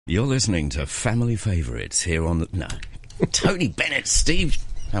You're listening to Family Favourites here on the... No. Tony Bennett, Steve...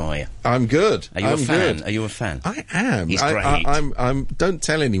 How are you? I'm good. Are you a fan? Good. Are you a fan? I am. He's great. I'm. Don't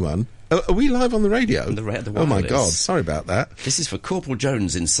tell anyone. Are we live on the radio? The oh my God! Sorry about that. This is for Corporal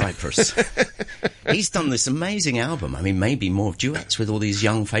Jones in Cyprus. He's done this amazing album. I mean, maybe more duets with all these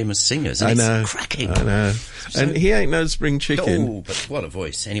young famous singers. And I know. It's cracking. I know. So, and he ain't no spring chicken. Oh, but what a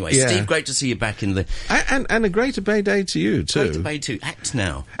voice! Anyway, yeah. Steve, great to see you back in the. And a Greater Bay Day to you too. Greater Bay too. Act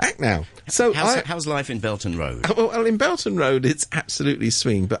now. So how's life in Belton Road? Well, in Belton Road, it's absolutely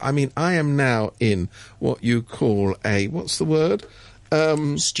swinging. But I mean, I am now in what you call a what's the word?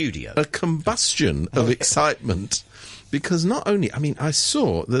 Studio. A combustion of excitement. Because not only, I mean, I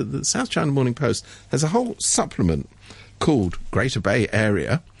saw the South China Morning Post has a whole supplement called Greater Bay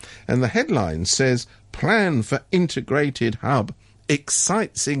Area, and the headline says, "Plan for integrated hub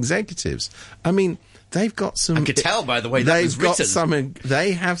excites executives." I mean, they've got some... I could tell by the way that was written.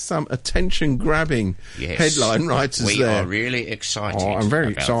 They have some attention-grabbing headline writers we there. We are really excited. I'm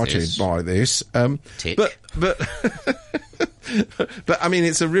very excited by this. But I mean,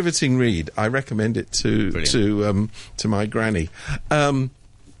 it's a riveting read. I recommend it to my granny.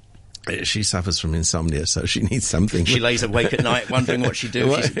 She suffers from insomnia, so she needs something. She lays awake at night wondering what she'd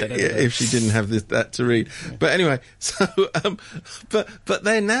do if she didn't have that to read. Yeah. But anyway, so but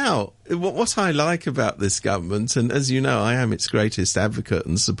they're now. What I like about this government, and as you know, I am its greatest advocate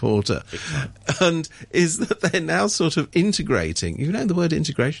and supporter, and is that they're now sort of integrating. You know the word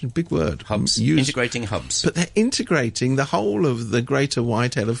integration, big word. Hubs. Integrating hubs. But they're integrating the whole of the Greater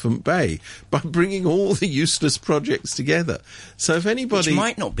White Elephant Bay by bringing all the useless projects together. So if anybody... Which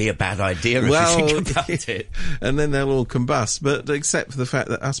might not be a bad idea if you think about it. And then they'll all combust. But except for the fact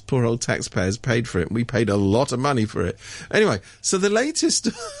that us poor old taxpayers paid for it, and we paid a lot of money for it. Anyway, so the latest...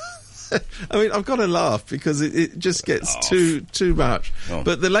 I mean, I've got to laugh because it just gets too much. Oh.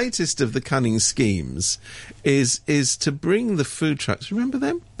 But the latest of the cunning schemes is to bring the food trucks. Remember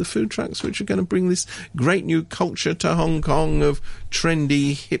them? The food trucks which are going to bring this great new culture to Hong Kong of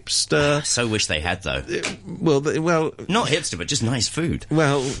trendy, hipster... So wish they had, though. Well... Not hipster, but just nice food.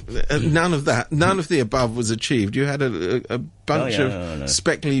 Well, none of that. None of the above was achieved. You had a bunch of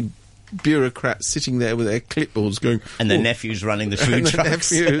speckly... bureaucrats sitting there with their clipboards going... And their nephews running the food trucks.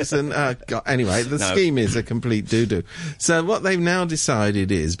 Anyway, the scheme is a complete doo-doo. So what they've now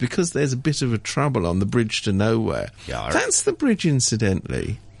decided is, because there's a bit of a trouble on the bridge to nowhere... That's the bridge,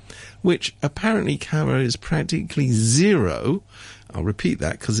 incidentally, which apparently covers practically zero... I'll repeat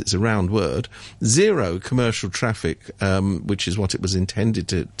that because it's a round word. Zero commercial traffic, which is what it was intended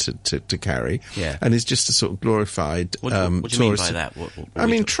to carry, and is just a sort of glorified What do you mean by that? I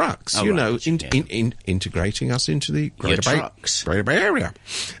mean trucks. Integrating us into the Greater Bay Area.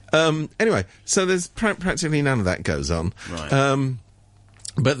 Anyway, so there's practically none of that goes on. Right.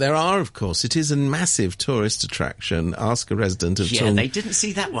 But there are, of course, it is a massive tourist attraction. Ask a resident of Tung... Yeah, they didn't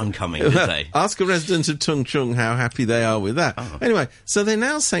see that one coming, did they? Ask a resident of Tung Chung how happy they are with that. Oh. Anyway, so they're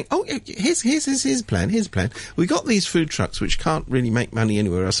now saying, here's his plan. We got these food trucks which can't really make money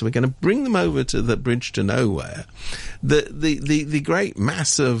anywhere else, so we're going to bring them over to the bridge to nowhere. The great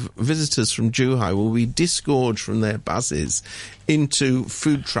mass of visitors from Zhuhai will be disgorged from their buses into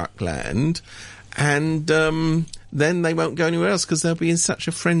food truck land, and then they won't go anywhere else because they'll be in such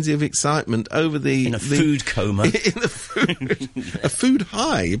a frenzy of excitement over the food coma, a food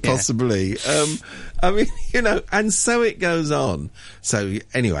high, possibly. Yeah. I mean, and so it goes on. So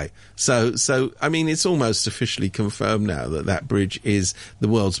anyway, so I mean, it's almost officially confirmed now that bridge is the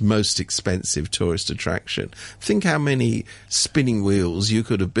world's most expensive tourist attraction. Think how many spinning wheels you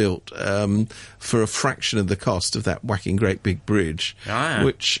could have built for a fraction of the cost of that whacking great big bridge,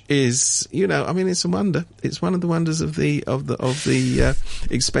 which is, I mean, it's a wonder. It's one of the wonders of the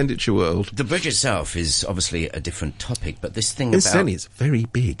expenditure world. The bridge itself is obviously a different topic, but this thing it's very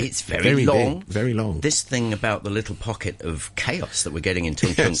big. It's very long. Big, very long. This thing about the little pocket of chaos that we're getting in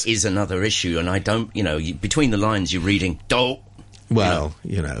Tung Chung is another issue, and I don't, between the lines you're reading, Well,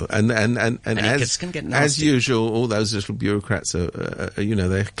 and as usual, all those little bureaucrats are,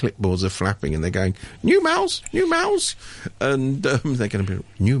 their clipboards are flapping and they're going, new mouths, and they're going to be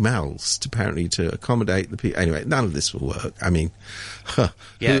new mouths apparently to accommodate the people. Anyway, none of this will work. I mean, but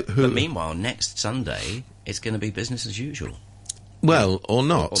meanwhile, next Sunday it's going to be business as usual. Well, or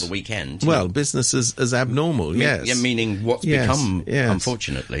not. Or the weekend. Well, business as abnormal, yes. Yeah, meaning what's become,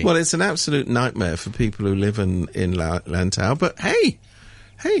 unfortunately. Well, it's an absolute nightmare for people who live in Lantau, but hey,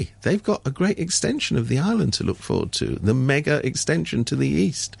 hey, they've got a great extension of the island to look forward to, the mega extension to the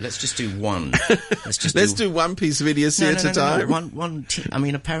east. Let's just do one. Let's do one piece of idiocy at a time. I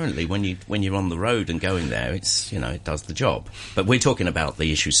mean, apparently, when you're on the road and going there, it's it does the job. But we're talking about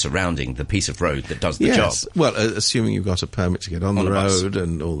the issues surrounding the piece of road that does the job. Well, assuming you've got a permit to get on the road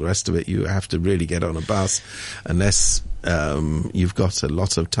and all the rest of it, you have to really get on a bus, unless you've got a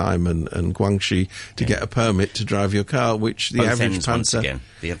lot of time and guangxi to get a permit to drive your car, which the average punter... Once again.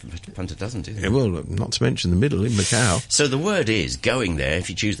 The average punter doesn't, do they? Well, not to mention the middle in Macau. So the word is, going there, if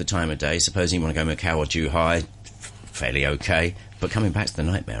you choose the time of day, supposing you want to go Macau or Zhuhai, fairly okay, but coming back's the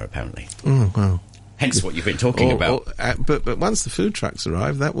nightmare, apparently. Oh, well... Hence what you've been talking about. But once the food trucks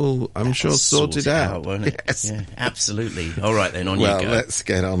arrive, that will, I'm sure, sort it out. Won't it? Yes. Yeah, absolutely. All right, then, on you go. Well, let's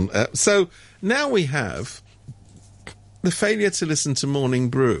get on. So now we have the failure to listen to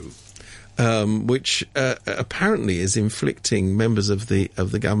Morning Brew, which apparently is inflicting members of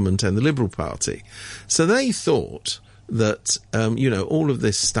the government and the Liberal Party. So they thought that, all of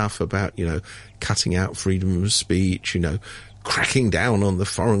this stuff about, cutting out freedom of speech, cracking down on the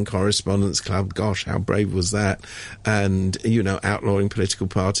Foreign Correspondents Club, gosh, how brave was that, and, outlawing political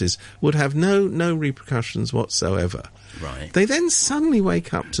parties would have no repercussions whatsoever. Right. They then suddenly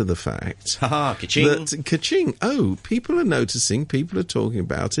wake up to the fact ka-ching. Ka-ching, people are noticing, people are talking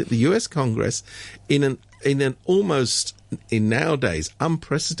about it. The US Congress, in an almost, in nowadays,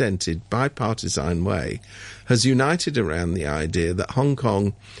 unprecedented bipartisan way, has united around the idea that Hong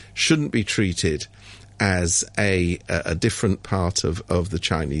Kong shouldn't be treated as a different part of the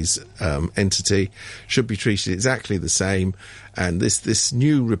Chinese entity, should be treated exactly the same. And this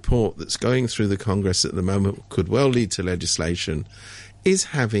new report that's going through the Congress at the moment could well lead to legislation, is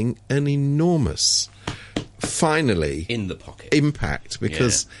having an enormous, finally, in the pocket impact,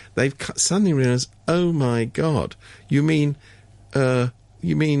 because they've suddenly realised, oh my God, you mean, oh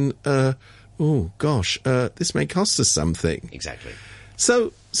gosh, this may cost us something. Exactly.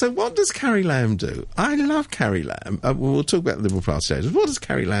 So what does Carrie Lam do? I love Carrie Lam. We'll talk about the Liberal Party later. What does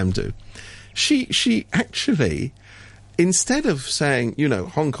Carrie Lam do? She actually, instead of saying,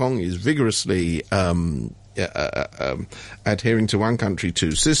 Hong Kong is vigorously adhering to one country,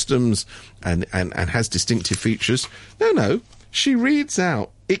 two systems, and has distinctive features, no, she reads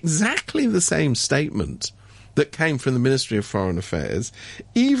out exactly the same statement that came from the Ministry of Foreign Affairs,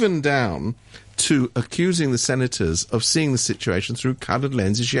 even down to accusing the senators of seeing the situation through coloured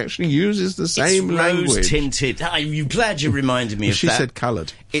lenses. She actually uses the same language. Rose-tinted. I'm glad you reminded me of that. She said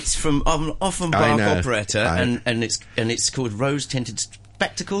coloured. It's from Offenbach Operetta, and it's called rose-tinted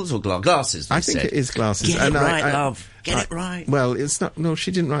spectacles or glasses. I think it is glasses. Get it right, love. Get it right. Well, it's not. No, she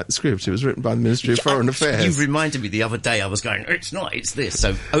didn't write the script. It was written by the Ministry of Foreign Affairs. You reminded me the other day. I was going, it's not. It's this.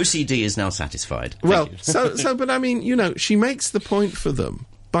 So OCD is now satisfied. Well, but I mean, she makes the point for them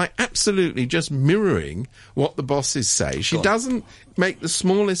by absolutely just mirroring what the bosses say. She doesn't make the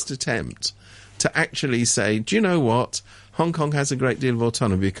smallest attempt to actually say, do you know what? Hong Kong has a great deal of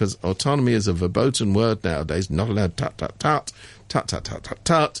autonomy, because autonomy is a verboten word nowadays, not allowed tut.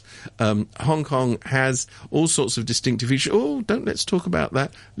 Hong Kong has all sorts of distinctive features. Let's talk about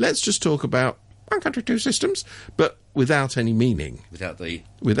that. Let's just talk about one country, two systems, but without any meaning. Without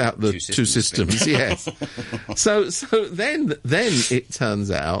the two systems, yes. So then it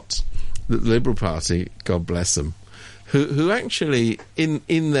turns out that the Liberal Party, God bless them, who actually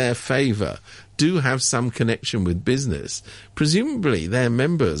in their favour do have some connection with business, presumably their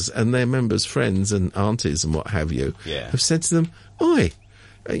members and their members' friends and aunties and what have you, have said to them, oi,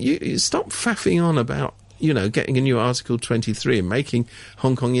 you stop faffing on about, getting a new Article 23 and making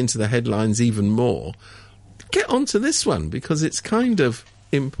Hong Kong into the headlines even more. Get onto this one, because it's kind of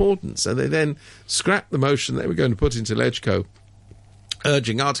important. So they then scrapped the motion they were going to put into LegCo,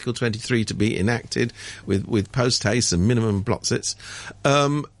 urging Article 23 to be enacted with post-haste and minimum blotsits.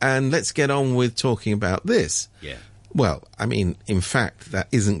 And let's get on with talking about this. Yeah. Well, I mean, in fact, that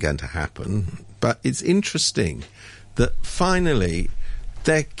isn't going to happen. But it's interesting that finally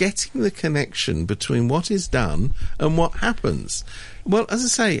they're getting the connection between what is done and what happens. Well, as I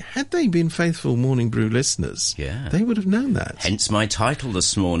say, had they been faithful Morning Brew listeners, they would have known that. Hence my title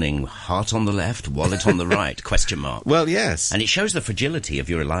this morning, Heart on the Left, Wallet on the Right, ? Well, yes. And it shows the fragility of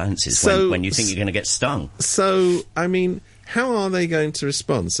your alliances when you think you're going to get stung. So, I mean, how are they going to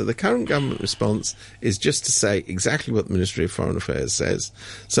respond? So the current government response is just to say exactly what the Ministry of Foreign Affairs says.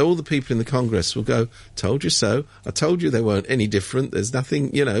 So all the people in the Congress will go, told you so. I told you they weren't any different. There's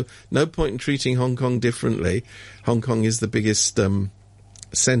nothing, no point in treating Hong Kong differently. Hong Kong is the biggest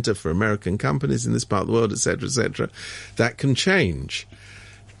centre for American companies in this part of the world, etc., etc. That can change.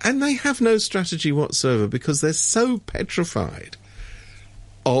 And they have no strategy whatsoever, because they're so petrified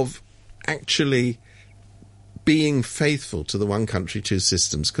of actually being faithful to the one country, two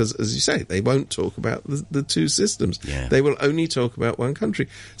systems, because, as you say, they won't talk about the two systems. Yeah. They will only talk about one country.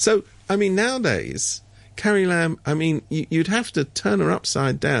 So, I mean, nowadays, Carrie Lam, I mean, you'd have to turn her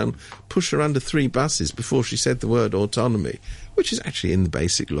upside down, push her under 3 buses before she said the word autonomy, which is actually in the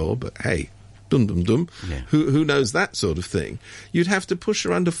basic law, but hey, dum dum dum. Yeah. Who knows that sort of thing? You'd have to push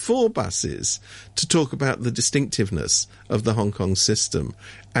her under 4 buses to talk about the distinctiveness of the Hong Kong system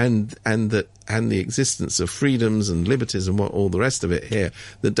and the existence of freedoms and liberties and all the rest of it here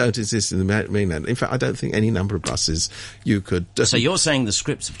that don't exist in the mainland. In fact, I don't think any number of buses you could. So you're saying the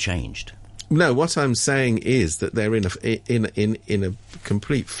scripts have changed? No, what I'm saying is that they're in a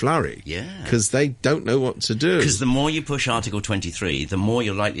complete flurry. Yeah. Because they don't know what to do. Because the more you push Article 23, the more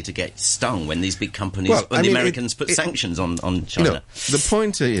you're likely to get stung when these big companies, the Americans put sanctions on China. You know, the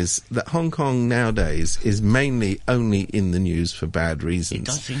point is that Hong Kong nowadays is mainly only in the news for bad reasons. It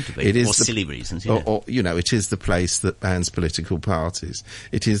does seem to be. Or silly reasons. Yeah. Or, you know, it is the place that bans political parties.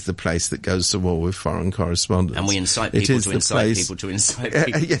 It is the place that goes to war with foreign correspondents. And we incite people to incite people to incite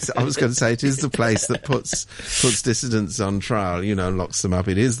people. Yes, I was going to say, it is the place that puts dissidents on trial, you know, locks them up.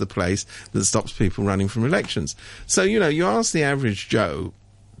 It is the place that stops people running from elections. So, you know, you ask the average Joe,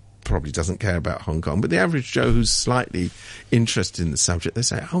 probably doesn't care about Hong Kong, but the average Joe who's slightly interested in the subject, they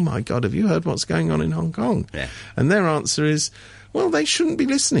say, oh my God, have you heard what's going on in Hong Kong? Yeah. And their answer is, well, they shouldn't be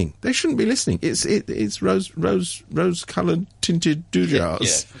listening. They shouldn't be listening. It's rose-coloured tinted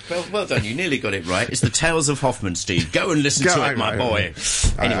doodads. Yeah. Well done. You nearly got it right. It's the Tales of Hoffmann, Steve. Go and listen to it, my boy.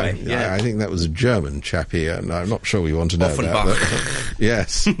 Anyway, I think that was a German chappie, and I'm not sure we want to know Offenbach. that.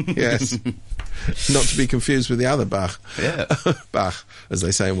 Yes, yes. Not to be confused with the other Bach. Yeah. Bach, as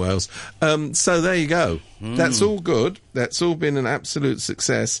they say in Wales. So there you go. That's all good. That's all been an absolute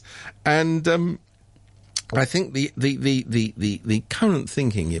success. And I think the current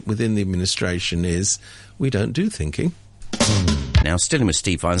thinking within the administration is we don't do thinking. Now, still with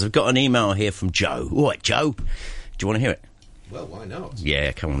Steve Vines, I've got an email here from Joe. All right, Joe, do you want to hear it? Well, why not?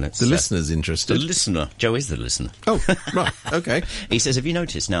 Yeah, come on. The listener's interested. The listener. Joe is the listener. Oh, right. Okay. He says, have you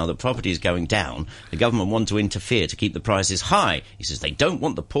noticed now that property is going down, the government want to interfere to keep the prices high? He says they don't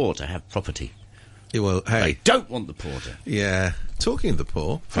want the poor to have property. Yeah, well, hey. They don't want the poor to. Yeah. Talking of the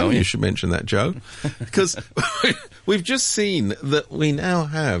poor, funny you should mention that, Joe, because we've just seen that we now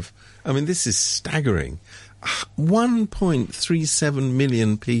have, I mean, this is staggering, 1.37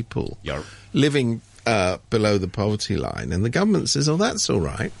 million people living below the poverty line, and the government says, oh, that's all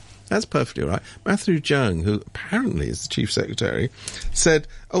right. That's perfectly all right. Matthew Cheung, who apparently is the Chief Secretary, said,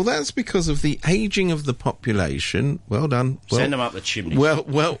 oh, that's because of the ageing of the population. Well done. Send them up the chimney.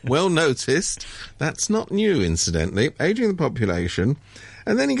 Well noticed. That's not new, incidentally. Ageing of the population.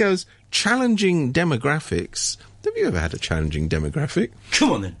 And then he goes, challenging demographics. Have you ever had a challenging demographic?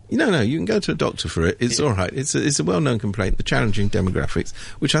 Come on, then. No, you can go to a doctor for it. It's all right. It's a well-known complaint, the challenging demographics,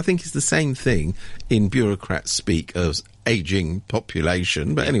 which I think is the same thing in bureaucrat speak as ageing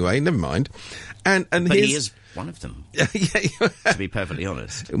population. But anyway, never mind. But he is one of them, to be perfectly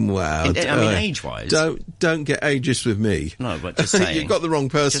honest. Well, I mean, age-wise... Don't get ageist with me. No, but just saying... You've got the wrong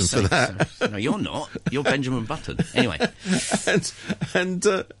person for that. No, you're not. You're Benjamin Button. Anyway. And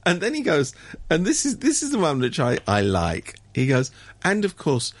then he goes, and this is the one which I like. He goes, and of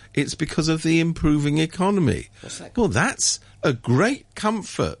course, it's because of the improving economy. What's that? Well, that's a great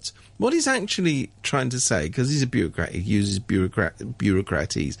comfort. What he's actually trying to say, because he's a bureaucrat, he uses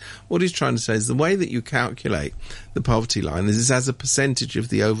bureaucratese. What he's trying to say is the way that you calculate the poverty line is as a percentage of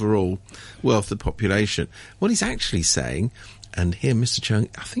the overall wealth of the population. What he's actually saying, and here, Mr. Cheung,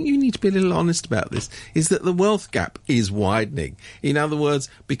 I think you need to be a little honest about this, is that the wealth gap is widening. In other words,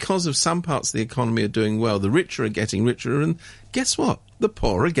 because of some parts of the economy are doing well, the richer are getting richer, and guess what? The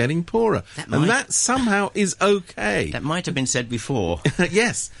poor are getting poorer. And that somehow is okay. That might have been said before.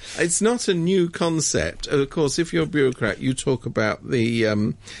 Yes. It's not a new concept. Of course, if you're a bureaucrat, you talk about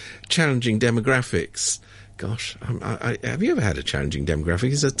the challenging demographics. Gosh, have you ever had a challenging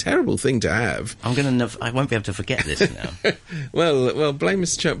demographic? It's a terrible thing to have. I won't be able to forget this now. Well, blame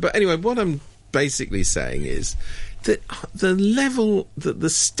Mr. Trump. But anyway, what I'm basically saying is that the level, the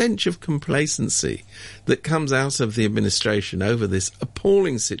stench of complacency that comes out of the administration over this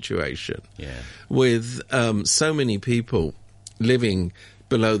appalling situation with so many people living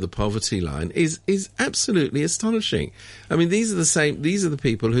below the poverty line is absolutely astonishing. I mean, these are the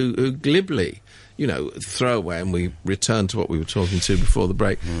people who glibly, throw away, and we return to what we were talking to before the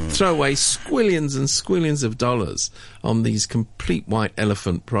break, throw away squillions and squillions of dollars on these complete white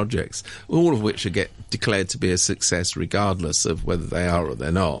elephant projects, all of which get declared to be a success regardless of whether they are or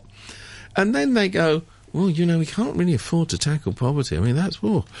they're not. And then they go, well, we can't really afford to tackle poverty. I mean, that's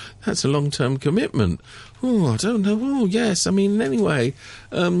a long-term commitment. Oh, I don't know. Oh, yes. I mean, anyway,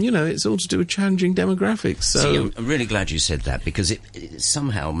 it's all to do with challenging demographics. So see, I'm really glad you said that, because it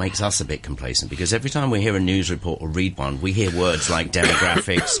somehow makes us a bit complacent, because every time we hear a news report or read one, we hear words like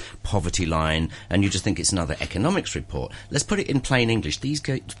demographics, poverty line, and you just think it's another economics report. Let's put it in plain English. These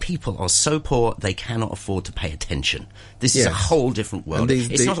people are so poor they cannot afford to pay attention. This is a whole different world.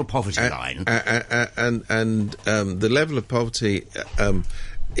 It's not a poverty line. And the level of poverty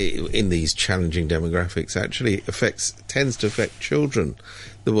in these challenging demographics actually tends to affect children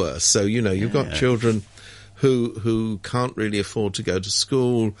the worst. So, you've got children who can't really afford to go to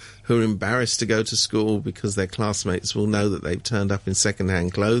school, who are embarrassed to go to school because their classmates will know that they've turned up in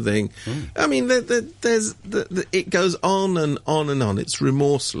second-hand clothing. I mean, it goes on and on and on. It's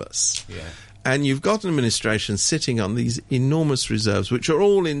remorseless. Yeah. And you've got an administration sitting on these enormous reserves, which are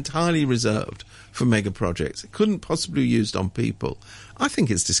all entirely reserved for mega projects. It couldn't possibly be used on people. I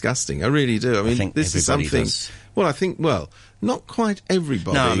think it's disgusting. I really do. I mean, this is something. Does. Well, not quite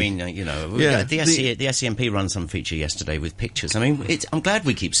everybody. No, I mean, the SCMP ran some feature yesterday with pictures. I mean, I'm glad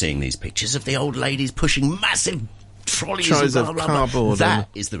we keep seeing these pictures of the old ladies pushing massive trolleys of cardboard. That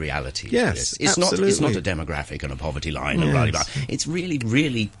is the reality. Yes, it's absolutely. It's not a demographic and a poverty line and blah, blah, blah. It's really,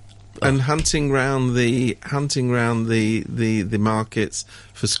 really. And hunting round the markets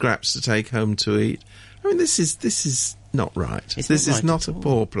for scraps to take home to eat. I mean, this is not right. This is not a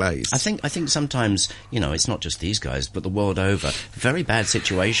poor place. I think sometimes, it's not just these guys, but the world over, very bad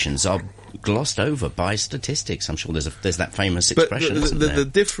situations are glossed over by statistics. I'm sure there's that famous expression. But the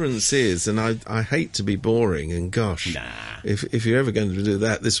difference is, and I hate to be boring, and gosh, if you're ever going to do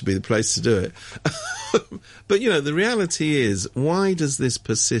that, this would be the place to do it. But the reality is, why does this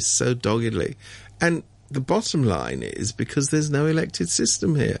persist so doggedly? And the bottom line is because there's no elected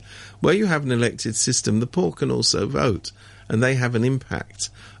system here. Where you have an elected system, the poor can also vote, and they have an impact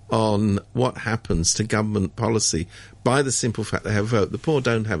on what happens to government policy by the simple fact they have a vote. The poor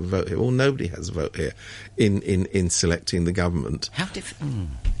don't have a vote here. Well, nobody has a vote here in selecting the government.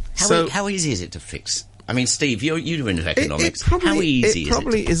 How easy is it to fix? I mean, Steve, you're in economics. How easy is it? It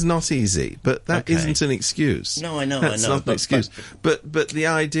probably is not easy, but that isn't an excuse. No, I know. That's not an excuse. But the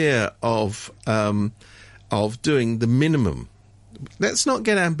idea of doing the minimum. Let's not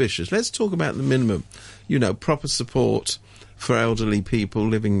get ambitious. Let's talk about the minimum. Proper support for elderly people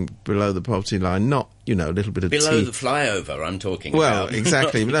living below the poverty line, not, a little bit of below the flyover I'm talking about. Well,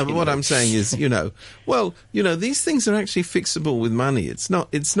 exactly. But what I'm saying is, these things are actually fixable with money. It's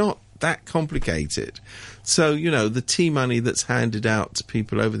not that complicated. So, the tea money that's handed out to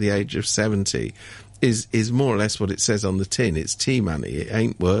people over the age of 70 is more or less what it says on the tin. It's tea money. It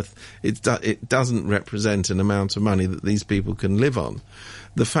ain't worth. It doesn't represent an amount of money that these people can live on.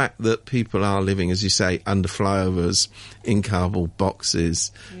 The fact that people are living, as you say, under flyovers, in cardboard boxes,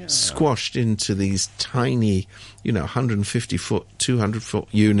 squashed into these tiny, 150-foot, 200-foot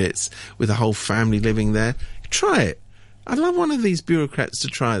units with a whole family living there. Try it. I'd love one of these bureaucrats to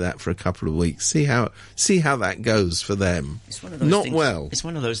try that for a couple of weeks. See how that goes for them. It's one of those things, It's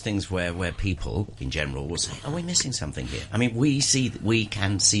one of those things where people, in general, will say, "Are we missing something here?" I mean, we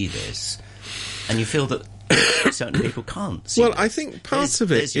can see this, and you feel that certain people can't see. Well, I think part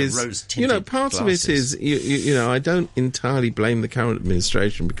of it is, I don't entirely blame the current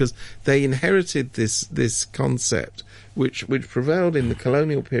administration, because they inherited this concept which prevailed in the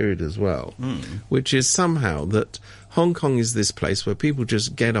colonial period as well, which is somehow that Hong Kong is this place where people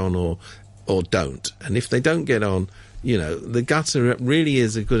just get on or don't. And if they don't get on, the gutter really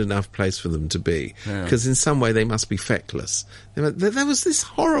is a good enough place for them to be, because in some way they must be feckless. There was this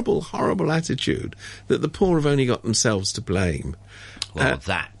horrible, horrible attitude that the poor have only got themselves to blame. Well,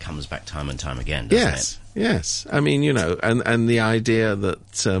 that comes back time and time again, doesn't it? Yes. I mean, and the idea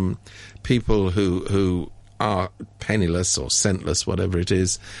that people who are penniless or centless, whatever it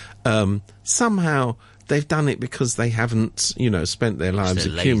is, somehow they've done it because they haven't, spent their lives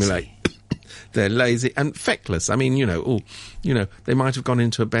accumulating. They're lazy and feckless. I mean, they might have gone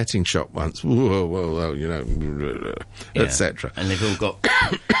into a betting shop once, etc. And they've all got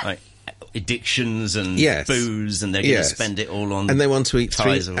addictions and booze, and they're going to spend it all on. And they want to eat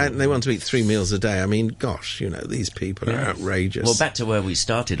three meals a day. I mean, gosh, these people are outrageous. Well, back to where we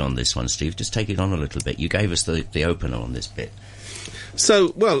started on this one, Steve. Just take it on a little bit. You gave us the opener on this bit.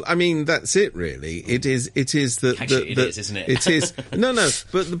 So, well, I mean, that's it, really. It is that... Actually, it is, isn't it? It is. No,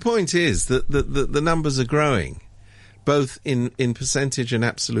 but the point is that the numbers are growing, both in percentage and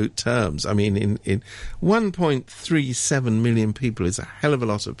absolute terms. I mean, in 1.37 million people is a hell of a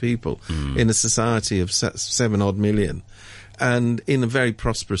lot of people in a society of 7-odd million, and in a very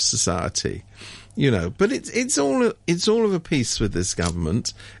prosperous society. But it's all of a piece with this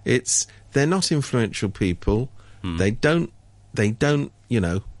government. They're not influential people. They don't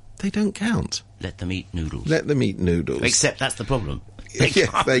count. Let them eat noodles. Let them eat noodles. Except that's the problem.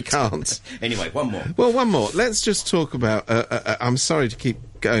 They can't. Anyway, one more. Well, one more. Let's just talk about... I'm sorry to keep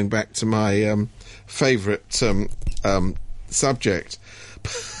going back to my favourite subject.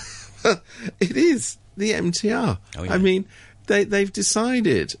 It is the MTR. Oh, yeah. I mean, they've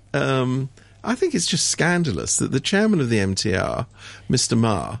decided... I think it's just scandalous that the chairman of the MTR, Mr.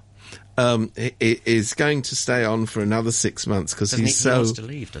 Ma, is going to stay on for another 6 months because he wants to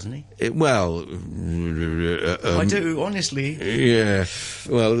leave, doesn't he? I do, honestly. Yeah.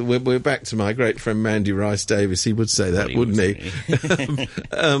 Well, we're back to my great friend Mandy Rice Davis. He would say that, wouldn't he?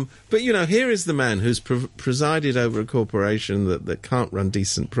 But here is the man who's presided over a corporation that can't run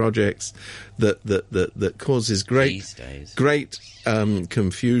decent projects, that causes great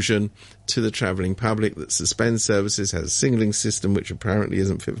confusion to the travelling public, that suspends services, has a signalling system which apparently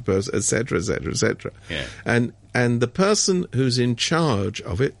isn't fit for purpose, etc., etc., etc. And the person who's in charge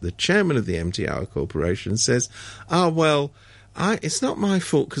of it, the chairman of the MTR Corporation, says, it's not my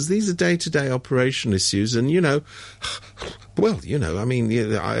fault because these are day-to-day operational issues, and I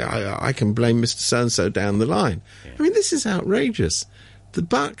can blame Mr. So-and-so down the line. Yeah. I mean, this is outrageous. The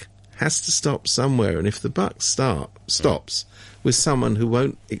buck has to stop somewhere, and if the buck stops with someone who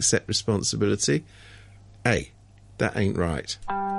won't accept responsibility, that ain't right.